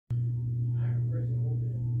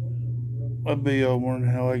I'll be y'all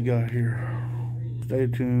wondering how I got here. Stay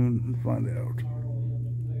tuned and find out.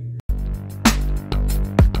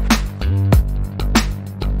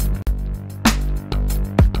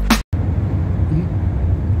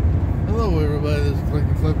 Hello everybody, this is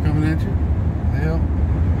legovlog coming at you. Well,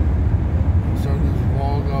 I'm starting this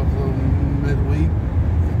vlog off a little midweek.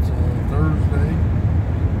 It's Thursday,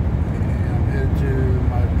 and I'm headed to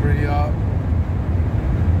my pre-op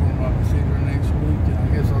for my procedure next week, and I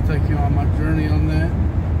guess I'll take you on my journey on that.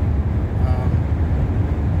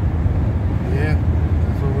 Yeah,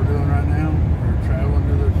 that's what we're doing right now. We're traveling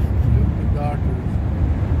to the stupid doctors.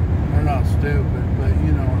 They're not stupid, but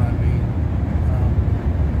you know what I mean.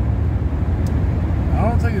 I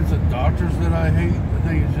don't think it's the doctors that I hate. I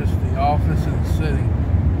think it's just the office and the setting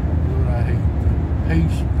is what I hate. The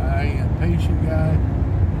patient, I ain't a patient guy,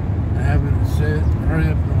 and having to sit, hurry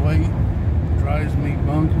up and wait drives me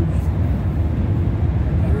bonkers.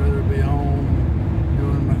 I'd rather be home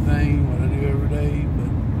doing my thing, what I do every day. But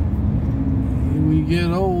when you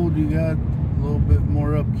get old, you got a little bit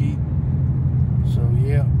more upkeep. So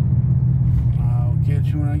yeah, I'll catch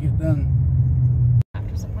you when I get done.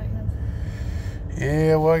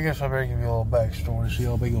 Yeah, well, I guess I better give you a little backstory. So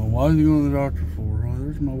y'all be going, why is he going to the doctor for? Well,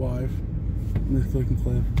 there's my wife, Miss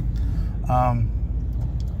Cliff.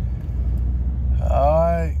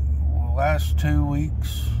 Last 2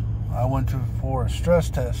 weeks, I went for a stress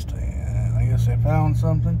test, and I guess they found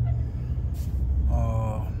something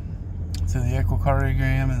through the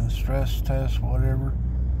echocardiogram and the stress test, whatever,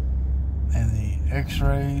 and the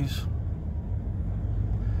x-rays.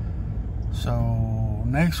 So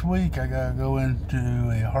next week I gotta go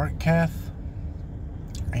into a heart cath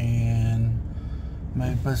and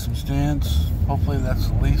maybe put some stents. Hopefully that's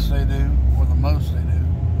the least they do or the most they do.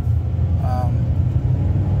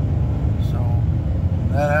 So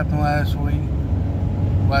that happened last 2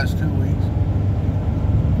 weeks.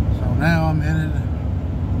 So now I'm headed to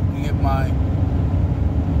get my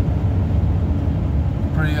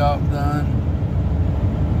pre-op done.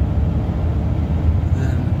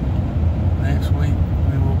 Next week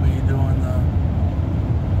we will be doing the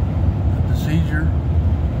procedure.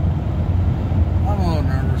 I'm a little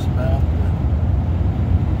nervous about, but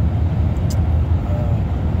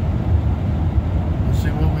we'll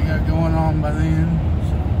see what we got going on by then.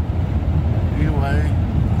 So anyway,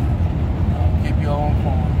 I'll keep y'all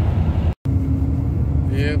informed.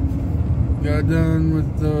 Yep, got done with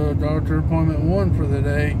the doctor appointment 1 for the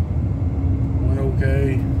day. Went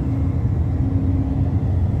okay.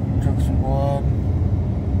 Took some blood.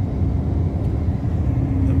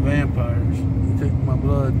 The vampires, they took my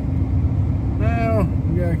blood. Well,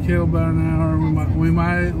 we got killed about an hour. We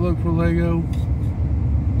might look for Lego.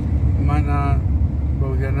 We might not, but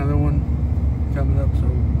we got another one coming up. So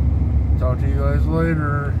talk to you guys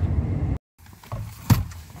later.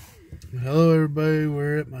 Hello everybody,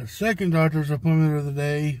 we're at my second doctor's appointment of the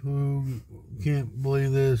day. Who can't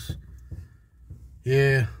believe this?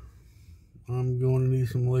 Yeah, I'm going to need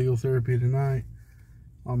some Lego therapy tonight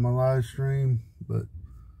on my live stream, but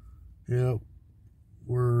yep,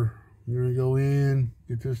 we're gonna go in,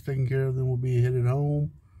 get this taken care of, then we'll be headed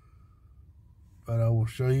home. But I will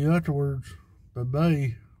show you afterwards.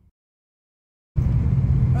 Bye-bye.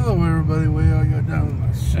 Hello everybody, well, I got done with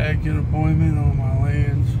my second appointment on my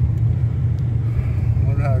lands.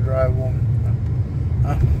 Learn how to drive woman.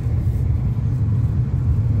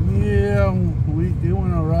 Yeah, we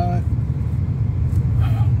doing alright.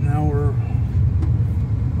 Now we're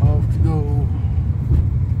off to go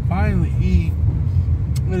finally eat.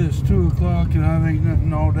 It is 2 o'clock and I've eaten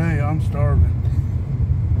nothing all day. I'm starving.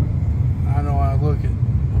 I know I look it.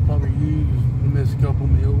 I'll probably miss a couple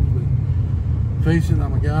meals, but face it,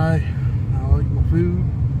 I'm a guy. I like my food.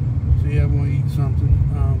 So yeah, I'm gonna eat something.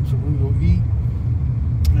 So we're gonna go eat.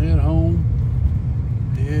 Head home.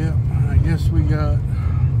 Yeah, I guess we got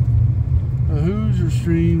a Hoosier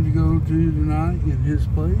stream to go to tonight at his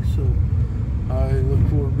place, so I look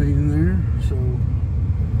forward to being there. So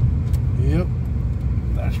yep,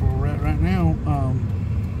 that's where we're at right now. I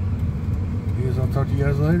guess I'll talk to you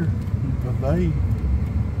guys later. Bye-bye.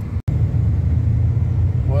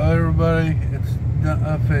 Well everybody, it's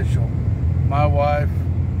official. My wife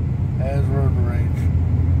has road rage.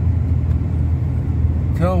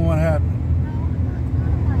 Tell them what happened. No,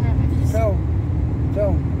 what happened?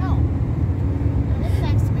 Tell them. No. This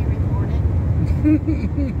has to be recorded.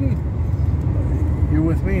 You're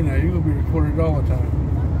with me now. You're going to be recorded all the time.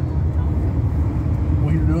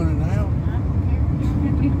 Well, you're doing it now? I don't care. You don't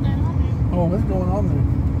have to put that on there. Oh, what's going on there?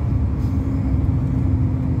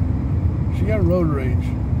 She got road rage.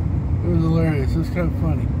 It was hilarious. It was kind of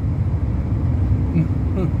funny.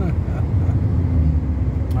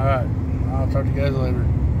 Alright, I'll talk to you guys later.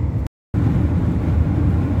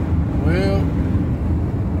 Well,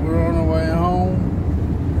 we're on our way home.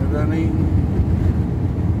 We're done eating.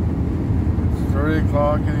 It's 3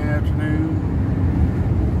 o'clock in the afternoon.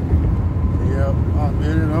 Yep, I'm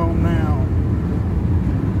headed home now.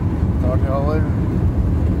 Talk to y'all later.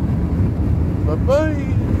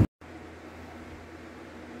 Bye-bye.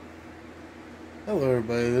 Hello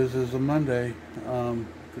everybody, this is a Monday.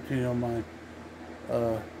 Continue on my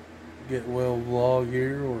get well vlog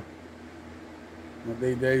here, or my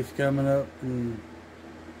big day's coming up in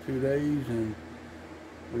 2 days, and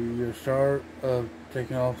we start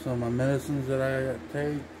taking off some of my medicines that I got to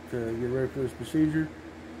take to get ready for this procedure.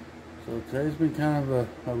 So today's been kind of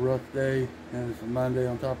a rough day, and it's a Monday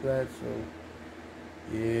on top of that, so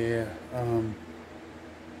yeah.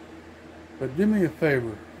 But do me a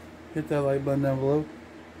favor, hit that like button down below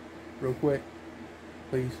real quick,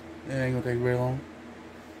 please. It ain't gonna take very long.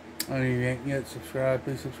 And if you ain't yet subscribed,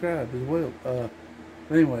 please subscribe as well. But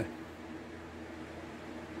anyway,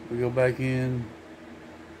 we go back in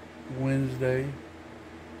Wednesday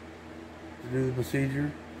to do the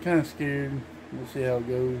procedure. Kind of scared. We'll see how it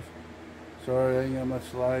goes. Sorry, I ain't got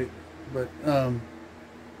much light. But on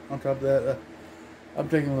top of that, I'm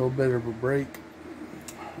taking a little bit of a break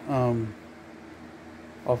off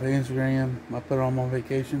of Instagram. I put on my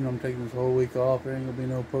vacation. I'm taking this whole week off. There ain't gonna be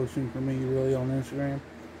no posting for me really on Instagram.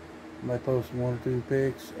 I might post 1 or 2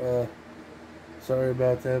 pics. Sorry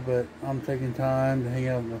about that, but I'm taking time to hang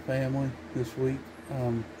out with my family this week.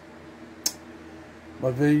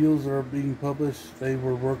 My videos are being published. They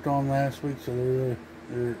were worked on last week, so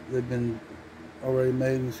they've been already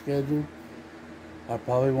made and scheduled. I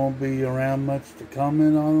probably won't be around much to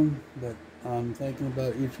comment on them, but I'm thinking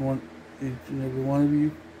about each and every one of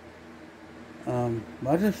you.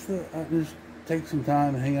 I just take some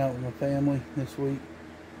time and hang out with my family this week.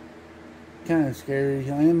 Kind of scary.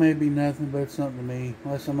 It may be nothing, but it's something to me.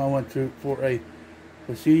 Last time I went for a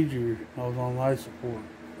procedure, I was on life support,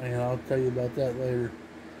 and I'll tell you about that later.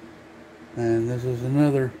 And this is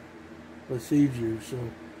another procedure, so,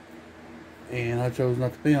 and I chose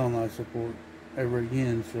not to be on life support ever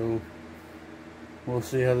again. So we'll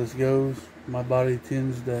see how this goes. My body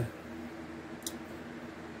tends to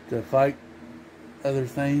fight other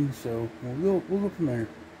things, so we'll go from there.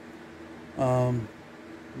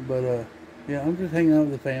 Yeah, I'm just hanging out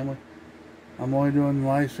with the family. I'm only doing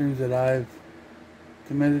live streams that I've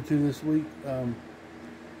committed to this week. At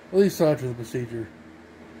least after the procedure,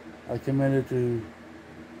 I committed to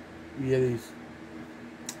Yeti's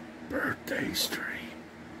birthday stream.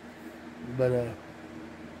 But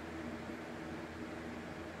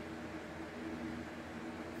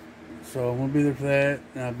so I'm gonna be there for that.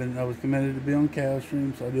 And I was committed to be on cow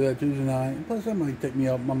stream, so I do that Tuesday night. And plus, that might take me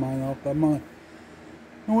off my mind off. But on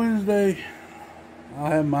Wednesday,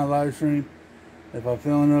 I'll have my live stream. If I'm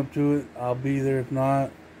feeling up to it, I'll be there. If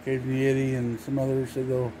not, occasionally Yeti and some others said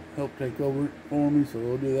they'll help take over it for me, so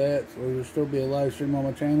we'll do that. So there'll still be a live stream on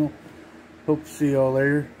my channel. Hope to see y'all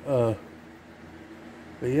there. But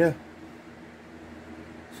yeah,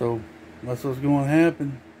 so that's what's going to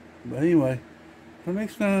happen. But anyway, till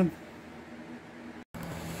next time.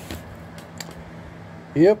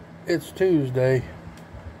 Yep, it's Tuesday.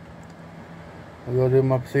 I'm going to do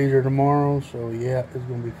my procedure tomorrow, so yeah, it's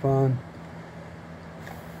going to be fun.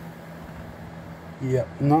 Yep,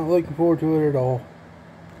 not looking forward to it at all.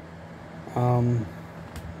 Kind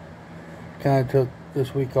of took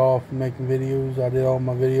this week off making videos. I did all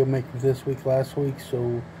my video making this week last week,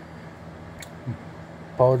 so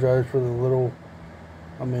apologize for the little,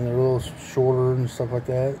 they're a little shorter and stuff like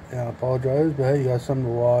that. Yeah, I apologize, but hey, you got something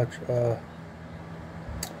to watch.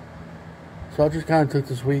 So I just kind of took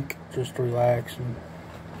this week just to relax and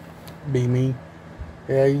be me.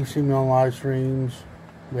 Yeah, you can see me on live streams.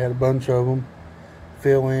 We had a bunch of them.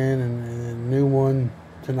 Fill in, and a new one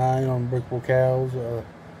tonight on Brickable Cows.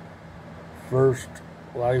 First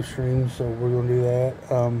live stream, so we're going to do that.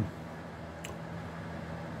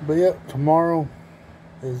 But yeah, tomorrow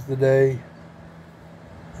is the day.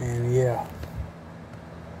 And yeah.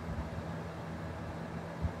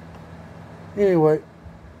 Anyway,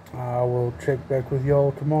 I will check back with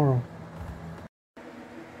y'all tomorrow.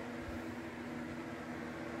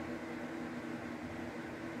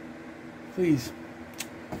 Please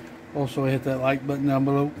also hit that like button down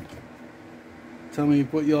below. Tell me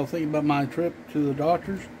what y'all think about my trip to the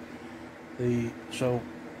doctors. So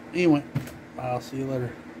anyway, I'll see you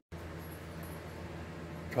later.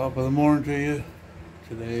 Top of the morning to you.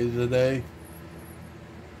 Today's the day.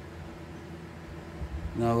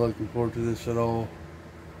 Not looking forward to this at all.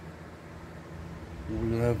 We're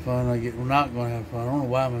gonna have fun. We're not going to have fun. I don't know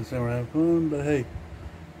why I'm saying we're having fun, but hey,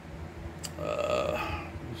 we'll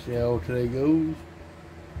see how today goes.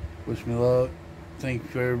 Wish me luck. Thank you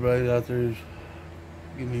for everybody out there who's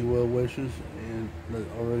giving me well wishes and that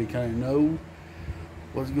already kind of know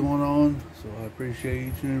what's going on. So I appreciate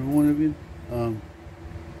each and every one of you.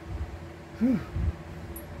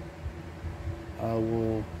 I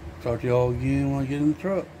will talk to y'all again when I get in the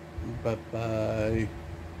truck. Bye-bye.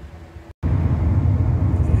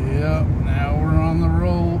 Yep, now we're on the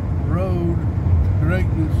road to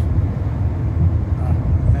greatness.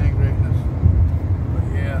 And greatness. But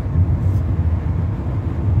yeah.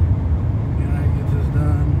 Can I get this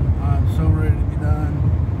done? I'm so ready to be done.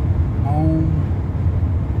 Home.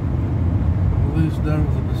 At least done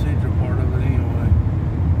with the procedure part of it anyway.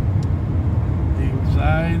 The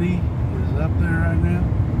anxiety is up there right now.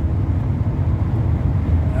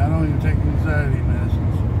 I don't even take anxiety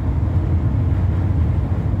medicines.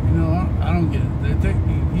 You know, I don't get it. They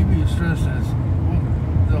give you a stress test.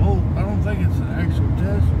 I don't think it's an actual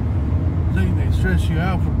test. I think they stress you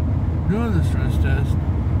out for doing the stress test.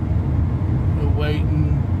 The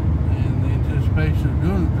waiting and the anticipation of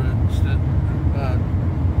doing the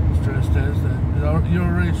stress test. That you're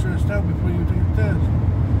already stressed out before you take the test.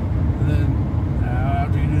 And then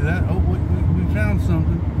after you do that, oh, we found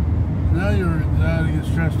something. Now your anxiety is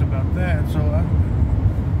stressed about that. So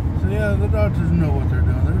yeah, the doctors know what they're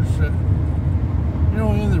doing. You're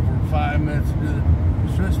only in there for 5 minutes to do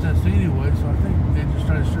the stress test anyway. So I think they just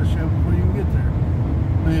try to stress you out before you even get there.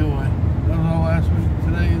 But anyway, that was all last week.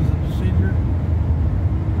 Today is the procedure.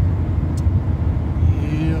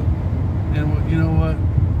 Yeah. And you know what?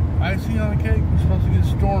 Icing on the cake, we're supposed to get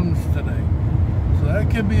storms today. So that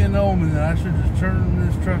could be an omen that I should just turn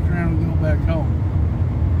this truck around and go back home.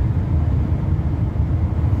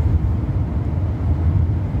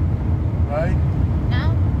 Right?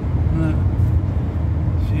 No.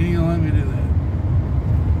 She ain't gonna let me do that.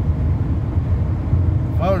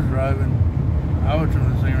 If I was driving, I would turn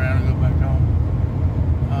this thing around and go back home.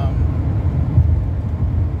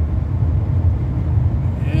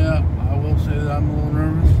 Yeah, I will say that I'm a little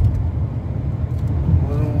nervous.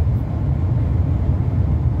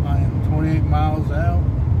 I am 28 miles out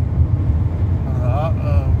of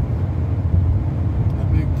the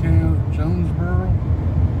big town of Jonesboro.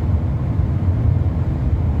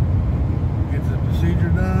 Get the procedure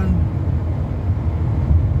done.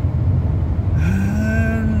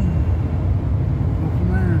 And go from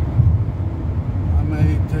there. I may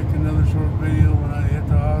take another short video when I hit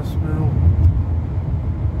the hospital.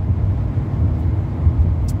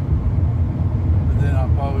 But then I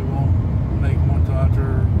probably won't make one till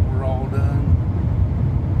after we're all done.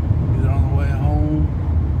 Either on the way home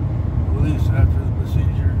or at least after the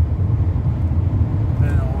procedure.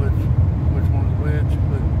 Depending on which one's which.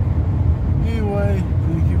 But anyway,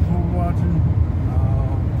 thank you for watching.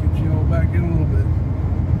 I'll get you all back in a little bit.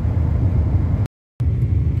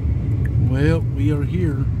 Well, we are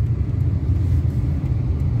here.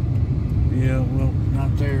 Yeah, well,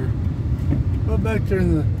 not there. But back there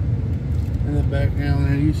in the background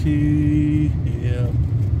there, you see, yeah,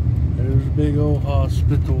 there's a big old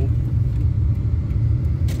hospital.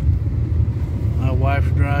 My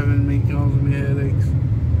wife's driving me, causing me headaches.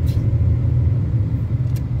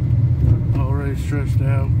 Already stressed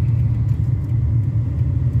out.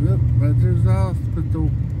 Yep, right there's the hospital.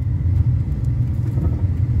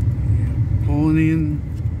 Yeah, pulling in,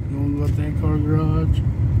 going to go up that car garage.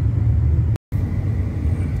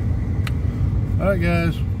 Alright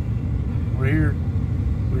guys, we're here.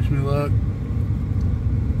 Wish me luck.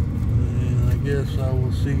 And I guess I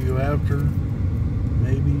will see you after.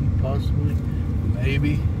 Maybe, possibly,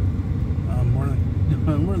 maybe.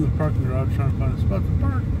 We're in the parking garage trying to find a spot to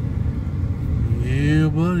park. Yeah,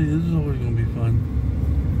 buddy, this is always going to be fun.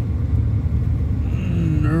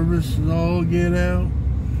 Nervous as all get out.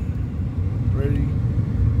 Ready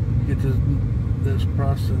to get this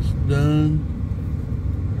process done.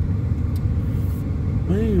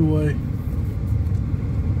 But anyway,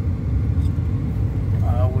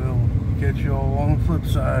 I will catch you all on the flip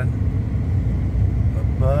side.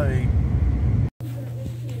 Bye-bye.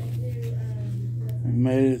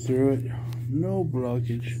 Made it through it. No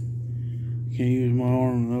blockage. Can't use my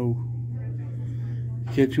arm, no.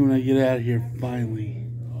 Catch you when I get out of here, finally.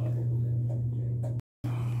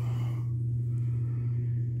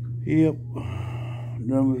 Yep.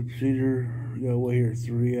 Done with the procedure. Gotta wait here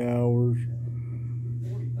 3 hours.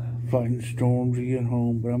 Fighting storms to get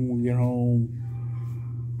home, but I'm gonna get home.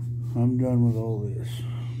 I'm done with all this.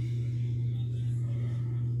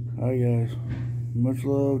 Alright guys. Much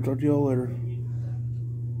love. Talk to y'all later.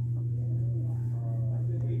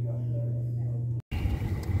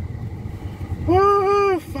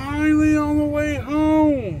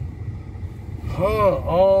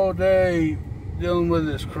 dealing with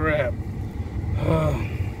this crap.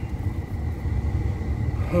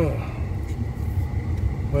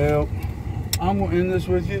 Well, I'm gonna end this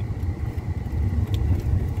with you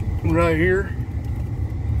right here.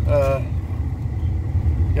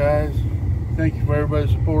 Guys, thank you for everybody's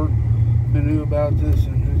support who knew about this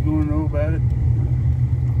and who's going to know about it.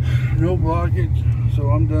 No blockage, so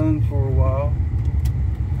I'm done for a while.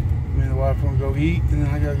 Me and the wife want to go eat, and then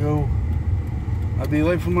I gotta go. I'll be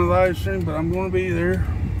late for my live stream, but I'm going to be there.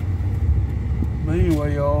 But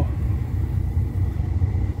anyway, y'all,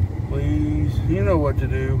 please, you know what to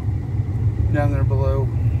do down there below.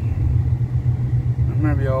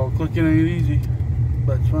 Remember, y'all, clicking ain't easy,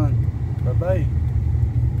 but it's fun. Bye-bye.